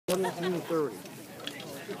1730.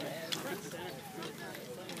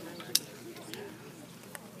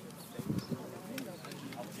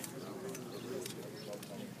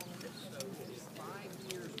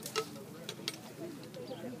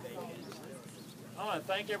 I want to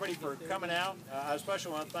thank everybody for coming out. I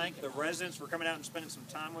especially want to thank the residents for coming out and spending some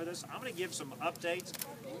time with us. I'm going to give some updates.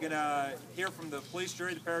 We're going to hear from the police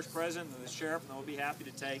jury, the parish president, and the sheriff, and we'll be happy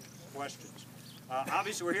to take questions.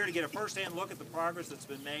 Obviously, we're here to get a first-hand look at the progress that's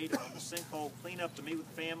been made on the sinkhole cleanup, to meet with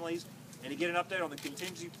families, and to get an update on the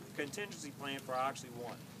contingency plan for Oxley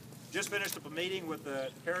 1. Just finished up a meeting with the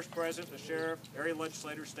parish president, the sheriff, area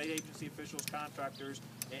legislators, state agency officials, contractors,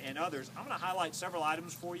 and others. I'm going to highlight several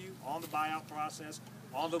items for you on the buyout process,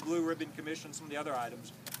 on the Blue Ribbon Commission, some of the other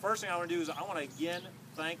items. First thing I want to do is I want to again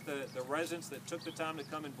thank the residents that took the time to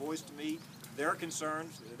come and voice to me their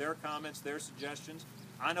concerns, their comments, their suggestions.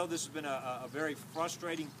 I know this has been a very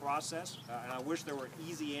frustrating process, and I wish there were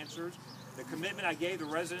easy answers. The commitment I gave the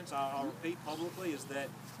residents, I'll repeat publicly, is that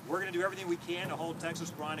we're going to do everything we can to hold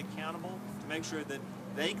Texas Brine accountable to make sure that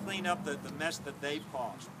they clean up the mess that they've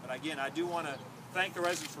caused. But again, I do want to thank the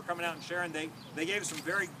residents for coming out and sharing. They gave some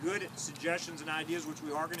very good suggestions and ideas which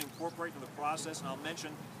we are going to incorporate into the process, and I'll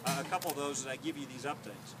mention a couple of those as I give you these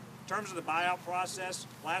updates. In terms of the buyout process,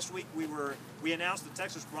 last week we announced that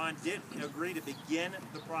Texas Brine did agree to begin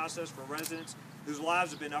the process for residents whose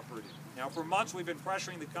lives have been uprooted. Now, for months we've been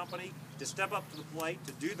pressuring the company to step up to the plate,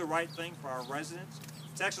 to do the right thing for our residents.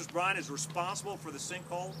 Texas Brine is responsible for the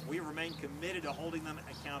sinkhole. We remain committed to holding them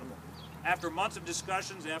accountable. After months of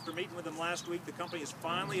discussions, after meeting with them last week, the company has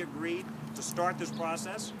finally agreed to start this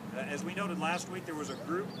process. As we noted last week, there was a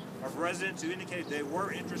group of residents who indicated they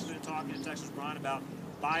were interested in talking to Texas Brine about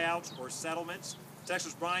buyouts or settlements.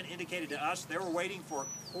 Texas Brine indicated to us they were waiting for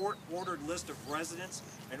a court-ordered list of residents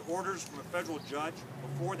and orders from a federal judge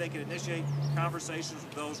before they could initiate conversations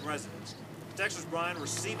with those residents. Texas Brine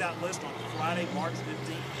received that list on Friday, March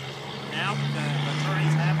 15th. Now that the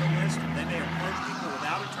attorneys have the list, they may approach people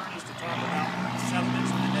without attorneys to talk about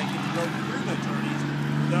settlements, and they can go through the attorneys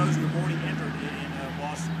for those who have already entered in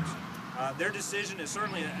lawsuits. Their decision is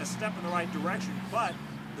certainly a step in the right direction, but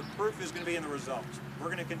the proof is going to be in the results. We're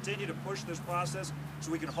going to continue to push this process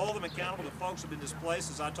so we can hold them accountable to folks who have been displaced.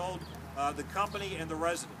 As I told the company and the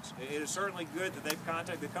residents, it is certainly good that they've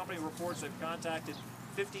contacted, the company reports they've contacted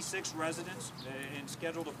 56 residents and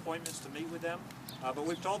scheduled appointments to meet with them. But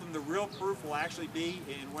we've told them the real proof will actually be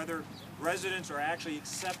in whether residents are actually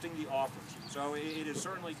accepting the offers. So it is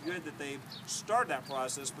certainly good that they've started that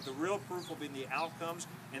process, but the real proof will be in the outcomes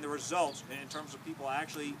and the results in terms of people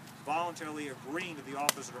actually voluntarily agreeing to the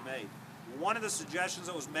offers that are made. One of the suggestions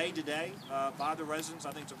that was made today by the residents,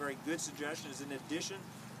 I think it's a very good suggestion, is in addition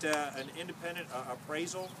to an independent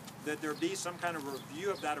appraisal, that there be some kind of review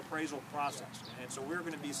of that appraisal process. And so we're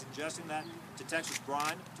going to be suggesting that to Texas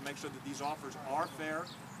Brine to make sure that these offers are fair,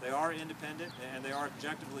 they are independent, and they are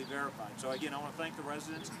objectively verified. So again, I want to thank the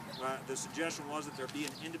residents. The suggestion was that there be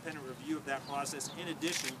an independent review of that process in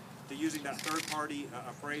addition to using that third-party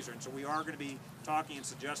appraiser. And so we are going to be talking and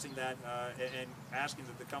suggesting that and asking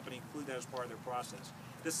that the company include that as part of their process.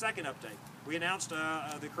 The second update, we announced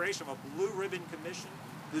the creation of a Blue Ribbon Commission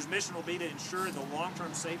whose mission will be to ensure the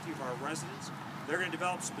long-term safety of our residents. They're going to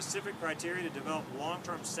develop specific criteria to develop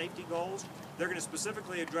long-term safety goals. They're going to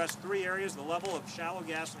specifically address three areas: the level of shallow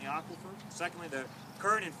gas in the aquifer, secondly, the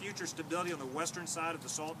current and future stability on the western side of the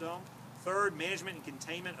salt dome, third, management and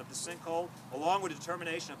containment of the sinkhole, along with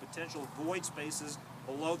determination of potential void spaces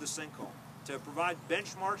below the sinkhole. To provide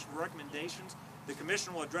benchmarks and recommendations, the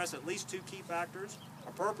Commission will address at least two key factors: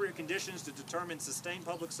 appropriate conditions to determine sustained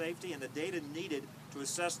public safety and the data needed to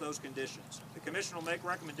assess those conditions. The Commission will make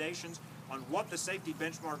recommendations on what the safety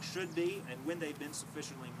benchmarks should be and when they've been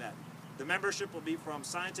sufficiently met. The membership will be from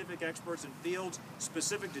scientific experts in fields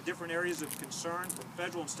specific to different areas of concern from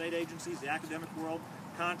federal and state agencies, the academic world,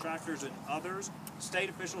 contractors, and others. State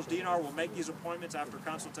officials, DNR, will make these appointments after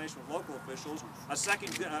consultation with local officials.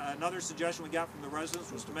 Another suggestion we got from the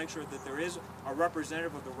residents was to make sure that there is a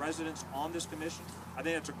representative of the residents on this commission. I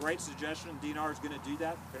think that's a great suggestion. DNR is going to do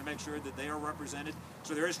that. We're going to make sure that they are represented,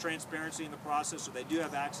 so there is transparency in the process, so they do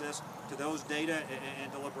have access to those data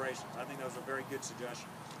and deliberations. I think that was a very good suggestion.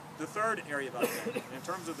 The third area of update, in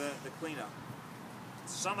terms of the cleanup,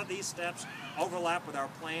 some of these steps overlap with our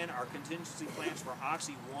plan, our contingency plans for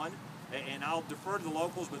Oxy 1, and I'll defer to the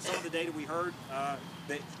locals, but some of the data we heard,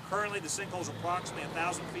 that currently the sinkhole is approximately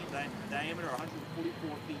 1,000 feet in diameter,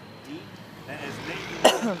 144 feet deep. As many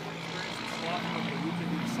people we can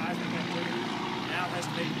do seismic activity, now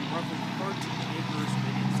estimated to be roughly 13 acres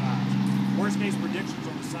in size. Worst case predictions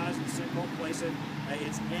on the size of the sinkhole place it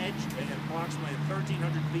its edge at approximately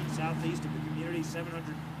 1,300 feet southeast of the community,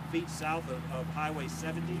 700 feet south of Highway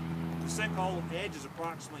 70. The sinkhole edge is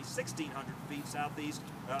approximately 1,600 feet southeast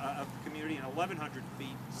of the community and 1,100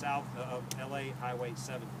 feet south of LA Highway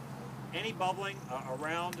 70. Any bubbling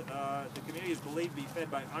around the community is believed to be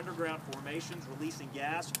fed by underground formations releasing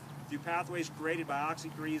gas through pathways created by Oxy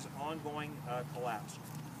 3's ongoing collapse.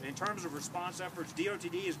 In terms of response efforts,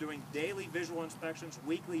 DOTD is doing daily visual inspections,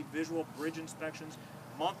 weekly visual bridge inspections,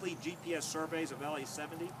 monthly GPS surveys of LA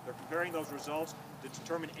 70. They're comparing those results to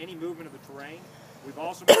determine any movement of the terrain. We've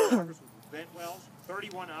also made progress with vent wells.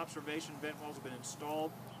 31 observation vent wells have been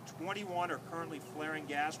installed. 21 are currently flaring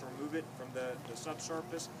gas to remove it from the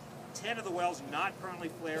subsurface. 10 of the wells not currently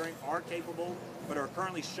flaring are capable, but are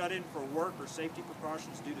currently shut in for work or safety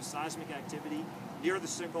precautions due to seismic activity near the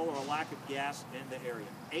sinkhole or a lack of gas in the area.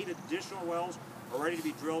 8 additional wells are ready to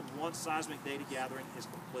be drilled once seismic data gathering is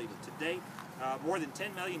completed. To date, more than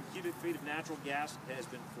 10 million cubic feet of natural gas has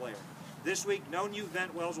been flared. This week, no new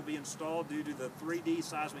vent wells will be installed due to the 3D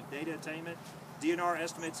seismic data attainment. DNR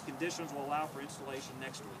estimates conditions will allow for installation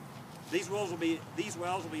next week. These wells will be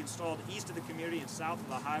installed east of the community and south of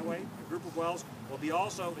the highway. A group of wells will be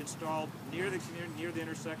also installed near the community, near the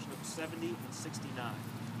intersection of 70 and 69.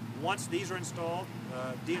 Once these are installed,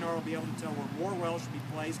 DNR will be able to tell where more wells should be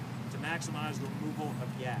placed to maximize the removal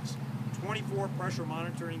of gas. 24 pressure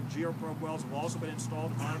monitoring geoprobe wells have also been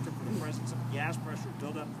installed to monitor for the presence of gas pressure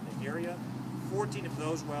buildup in the area. 14 of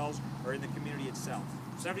those wells are in the community itself.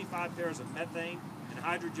 75 pairs of methane and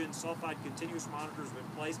hydrogen sulfide continuous monitors have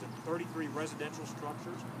been placed in 33 residential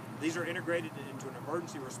structures. These are integrated into an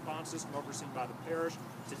emergency response system overseen by the parish.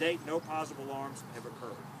 To date, no positive alarms have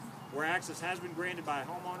occurred. Where access has been granted by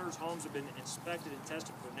homeowners, homes have been inspected and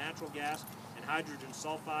tested for natural gas and hydrogen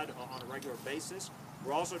sulfide on a regular basis.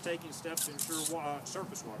 We're also taking steps to ensure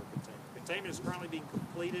surface water containment. Containment is currently being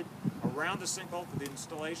completed around the sinkhole through the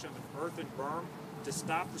installation of an earthen berm to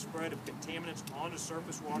stop the spread of contaminants onto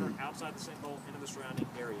surface water outside the sinkhole into the surrounding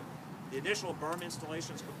area. The initial berm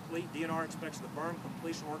installation is complete. DNR expects the berm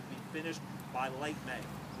completion work to be finished by late May.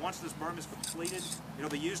 Once this berm is completed, it will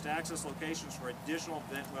be used to access locations for additional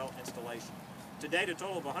vent well installation. To date, a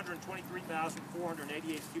total of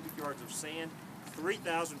 123,488 cubic yards of sand,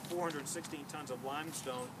 3,416 tons of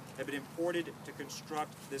limestone have been imported to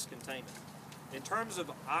construct this containment. In terms of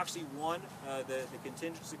Oxy 1, the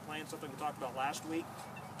contingency plan, something we talked about last week,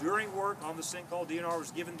 during work on the sinkhole, DNR was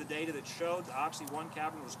given the data that showed the Oxy 1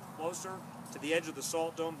 cavern was closer to the edge of the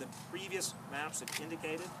salt dome than previous maps had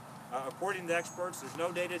indicated. According to experts, there's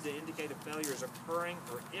no data to indicate a failure is occurring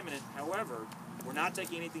or imminent. However, we're not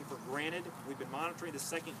taking anything for granted. We've been monitoring the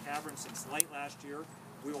second cavern since late last year.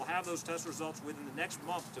 We will have those test results within the next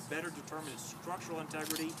month to better determine its structural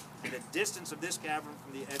integrity and the distance of this cavern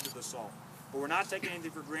from the edge of the salt. But we're not taking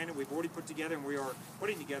anything for granted. We've already put together, and we are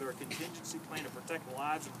putting together a contingency plan to protect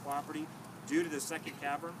lives and property due to the second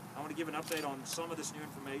cavern. I want to give an update on some of this new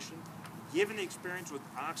information. Given the experience with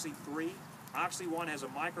Oxy 3, Oxy 1 has a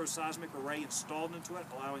microseismic array installed into it,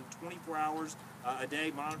 allowing 24 hours a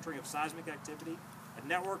day monitoring of seismic activity. A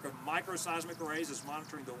network of microseismic arrays is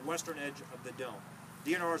monitoring the western edge of the dome.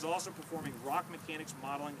 DNR is also performing rock mechanics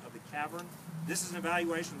modeling of the cavern. This is an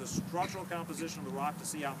evaluation of the structural composition of the rock to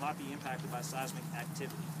see how it might be impacted by seismic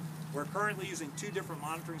activity. We're currently using 2 different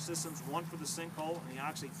monitoring systems, one for the sinkhole and the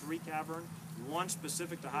Oxy 3 cavern, one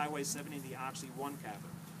specific to Highway 70 and the Oxy 1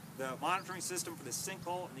 cavern. The monitoring system for the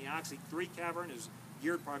sinkhole and the Oxy 3 cavern is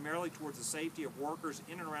geared primarily towards the safety of workers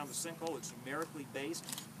in and around the sinkhole. It's numerically based.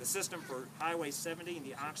 The system for Highway 70 and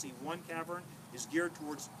the Oxy 1 cavern is geared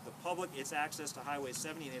towards the public, its access to Highway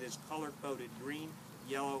 70, and it is color-coded green,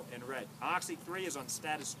 yellow, and red. Oxy 3 is on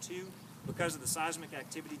status 2 because of the seismic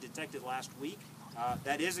activity detected last week.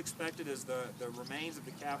 That is expected as the remains of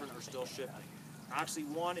the cavern are still shifting. Oxy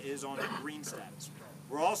 1 is on a green status.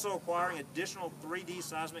 We're also acquiring additional 3D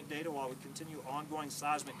seismic data while we continue ongoing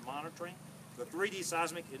seismic monitoring. The 3D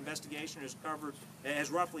seismic investigation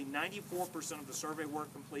has roughly 94% of the survey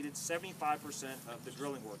work completed, 75% of the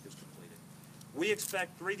drilling work is completed. We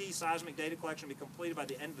expect 3D seismic data collection to be completed by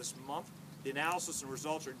the end of this month. The analysis and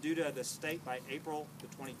results are due to the state by April the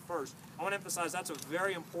 21st. I want to emphasize that's a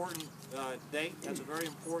very important date. That's a very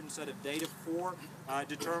important set of data for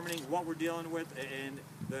determining what we're dealing with and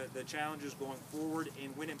the challenges going forward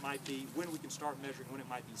and when we can start measuring when it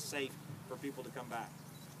might be safe for people to come back.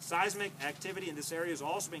 Seismic activity in this area is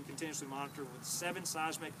also being continuously monitored with 7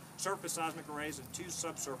 surface seismic arrays and 2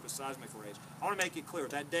 subsurface seismic arrays. I want to make it clear,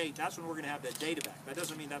 that date, that's when we're going to have that data back. That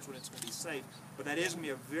doesn't mean that's when it's going to be safe, but that is going to be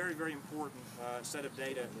a very, very important set of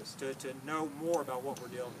data to know more about what we're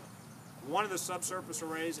dealing with. One of the subsurface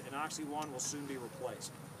arrays in Oxy 1 will soon be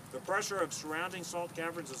replaced. The pressure of surrounding salt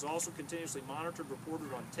caverns is also continuously monitored,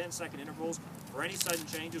 reported on 10-second intervals for any sudden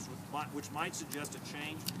changes which might suggest a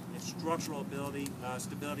change in structural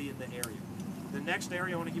stability in the area. The next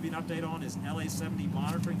area I want to give you an update on is LA-70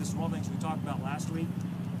 monitoring. This is one of the things we talked about last week.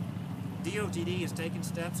 DOTD has taken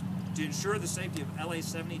steps to ensure the safety of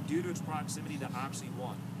LA-70 due to its proximity to Oxy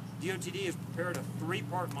 1. DOTD has prepared a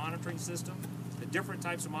three-part monitoring system. The different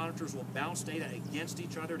types of monitors will bounce data against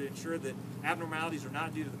each other to ensure that abnormalities are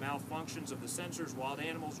not due to the malfunctions of the sensors, wild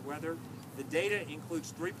animals, weather. The data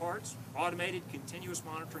includes three parts: automated continuous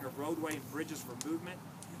monitoring of roadway and bridges for movement,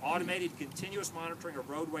 automated continuous monitoring of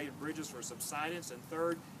roadway and bridges for subsidence, and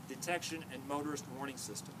third, detection and motorist warning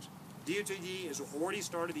systems. DOTD has already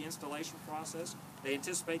started the installation process. They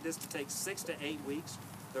anticipate this to take 6 to 8 weeks.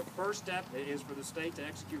 The first step is for the state to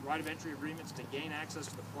execute right of entry agreements to gain access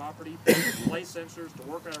to the property, to place sensors, to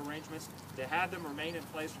work out arrangements, to have them remain in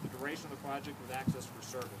place for the duration of the project with access for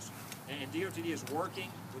service. And DOTD is working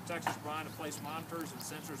with Texas Brine to place monitors and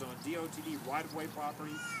sensors on DOTD right-of-way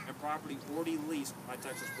property and property already leased by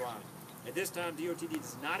Texas Brine. At this time, DOTD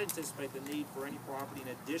does not anticipate the need for any property in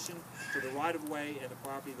addition to the right-of-way and the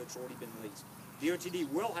property that's already been leased.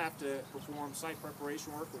 DOTD will have to perform site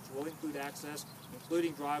preparation work, which will include access,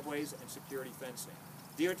 including driveways and security fencing.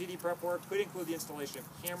 DOTD prep work could include the installation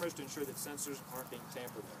of cameras to ensure that sensors aren't being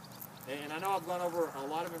tampered with. And I know I've gone over a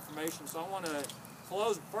lot of information, so I want to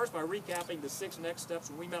close first by recapping the 6 next steps.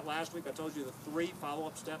 When we met last week, I told you the 3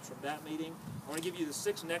 follow-up steps from that meeting. I want to give you the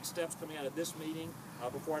 6 next steps coming out of this meeting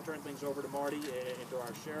before I turn things over to Marty and to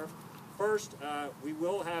our sheriff. First, we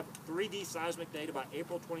will have 3D seismic data by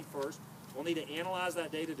April 21st. We'll need to analyze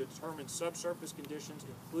that data to determine subsurface conditions,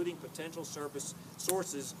 including potential surface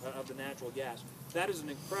sources of the natural gas. That is an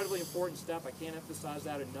incredibly important step. I can't emphasize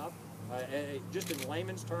that enough. Just in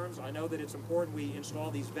layman's terms, I know that it's important we install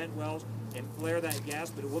these vent wells and flare that gas,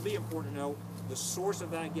 but it will be important to know the source of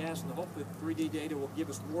that gas, and hopefully the 3D data will give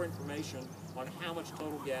us more information on how much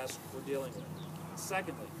total gas we're dealing with.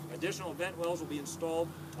 Secondly, additional vent wells will be installed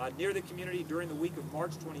near the community during the week of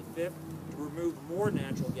March 25th to remove more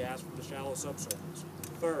natural gas from the shallow subsurface.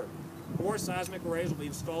 Third, more seismic arrays will be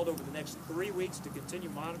installed over the next 3 weeks to continue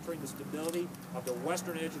monitoring the stability of the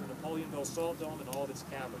western edge of the Napoleonville Salt Dome and all of its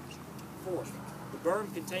caverns. Fourth, the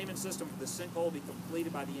berm containment system for the sinkhole will be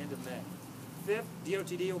completed by the end of May. Fifth,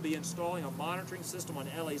 DOTD will be installing a monitoring system on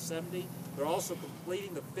LA-70. They're also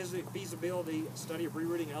completing the feasibility study of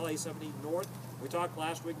rerouting LA-70 north. We talked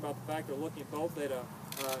last week about the fact they're looking both at a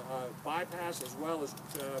bypass as well as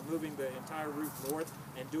moving the entire route north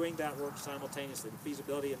and doing that work simultaneously, the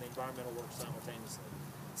feasibility and the environmental work simultaneously.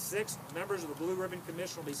 Sixth, members of the Blue Ribbon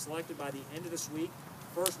Commission will be selected by the end of this week.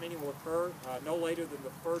 First meeting will occur no later than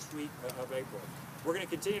the first week of April. We're going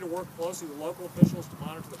to continue to work closely with local officials to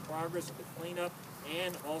monitor the progress of the cleanup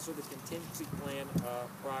and also the contingency plan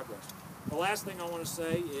progress. The last thing I want to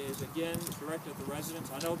say is, again, directed at the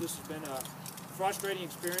residents. I know this has been a frustrating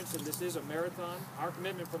experience and this is a marathon. Our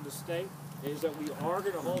commitment from the state is that we are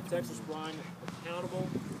going to hold Texas Brine accountable.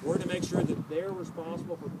 We're going to make sure that they're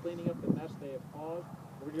responsible for cleaning up the mess they have caused.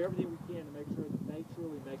 We're going to do everything we can to make sure that they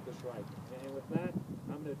truly make this right. And with that,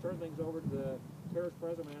 I'm going to turn things over to the Parish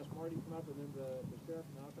President. I'm going to ask Marty to come up and then the sheriff,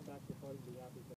 and I'll come back to the podium and be happy to